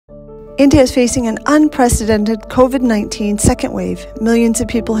India is facing an unprecedented COVID-19 second wave. Millions of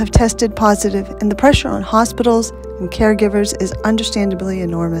people have tested positive, and the pressure on hospitals and caregivers is understandably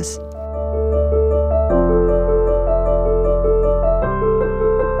enormous.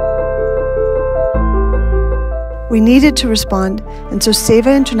 We needed to respond, and so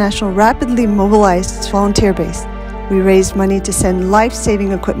Sewa International rapidly mobilized its volunteer base. We raised money to send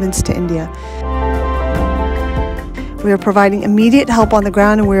life-saving equipment to India. We are providing immediate help on the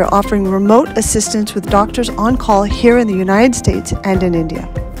ground, and we are offering remote assistance with doctors on call here in the United States and in India.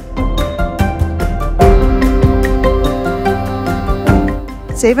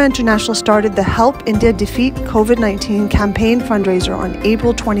 Sewa International started the Help India Defeat COVID-19 campaign fundraiser on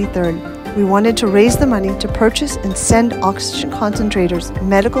April 23rd. We wanted to raise the money to purchase and send oxygen concentrators,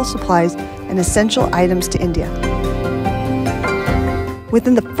 medical supplies, and essential items to India.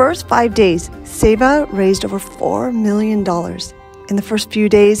 Within the first 5 days, Sewa raised over $4 million. In the first few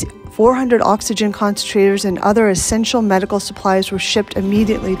days, 400 oxygen concentrators and other essential medical supplies were shipped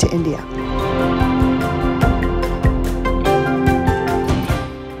immediately to India.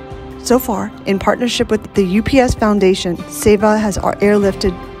 So far, in partnership with the UPS Foundation, Sewa has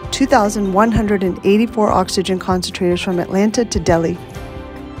airlifted 2,184 oxygen concentrators from Atlanta to Delhi.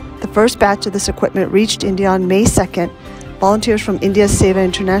 The first batch of this equipment reached India on May 2nd. Volunteers from India's Sewa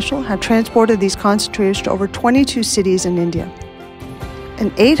International have transported these concentrators to over 22 cities in India.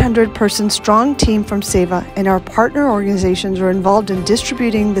 An 800-person strong team from Sewa and our partner organizations are involved in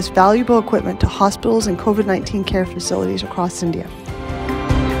distributing this valuable equipment to hospitals and COVID-19 care facilities across India.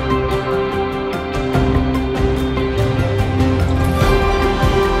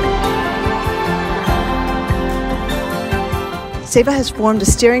 Sewa has formed a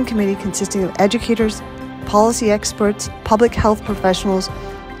steering committee consisting of educators, policy experts, public health professionals,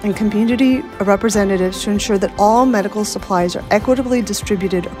 and community representatives to ensure that all medical supplies are equitably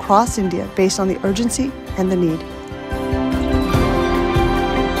distributed across India based on the urgency and the need.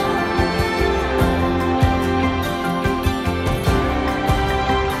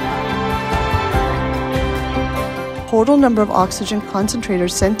 The total number of oxygen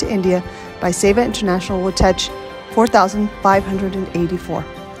concentrators sent to India by Sewa International will touch 4,584.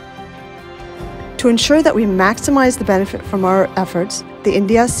 To ensure that we maximize the benefit from our efforts, the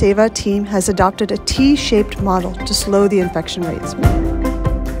India Sewa team has adopted a T-shaped model to slow the infection rates.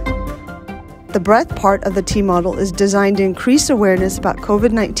 The breadth part of the T model is designed to increase awareness about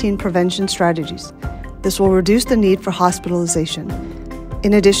COVID-19 prevention strategies. This will reduce the need for hospitalization.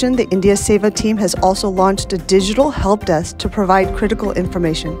 In addition, the India Sewa team has also launched a digital help desk to provide critical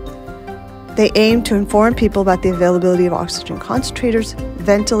information. They aim to inform people about the availability of oxygen concentrators,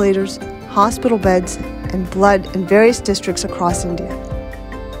 ventilators, hospital beds, and blood in various districts across India.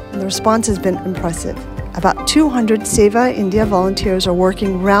 And the response has been impressive. About 200 Sewa India volunteers are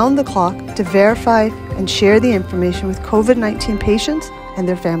working round the clock to verify and share the information with COVID-19 patients and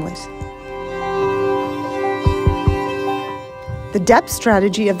their families. The depth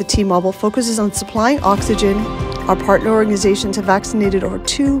strategy of the T-Mobile focuses on supplying oxygen. Our partner organizations have vaccinated over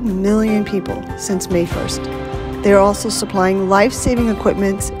 2 million people since May 1st. They are also supplying life-saving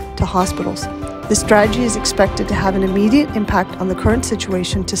equipment to hospitals. This strategy is expected to have an immediate impact on the current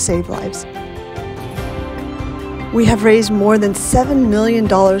situation to save lives. We have raised more than $7 million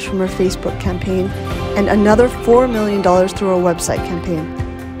from our Facebook campaign and another $4 million through our website campaign.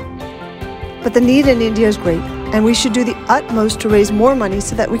 But the need in India is great, and we should do the utmost to raise more money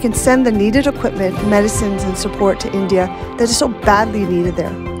so that we can send the needed equipment, medicines, and support to India that is so badly needed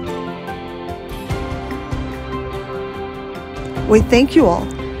there. We thank you all,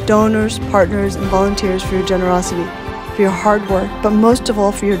 donors, partners, and volunteers, for your generosity, for your hard work, but most of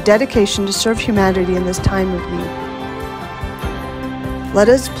all for your dedication to serve humanity in this time of need. Let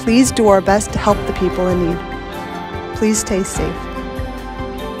us please do our best to help the people in need. Please stay safe.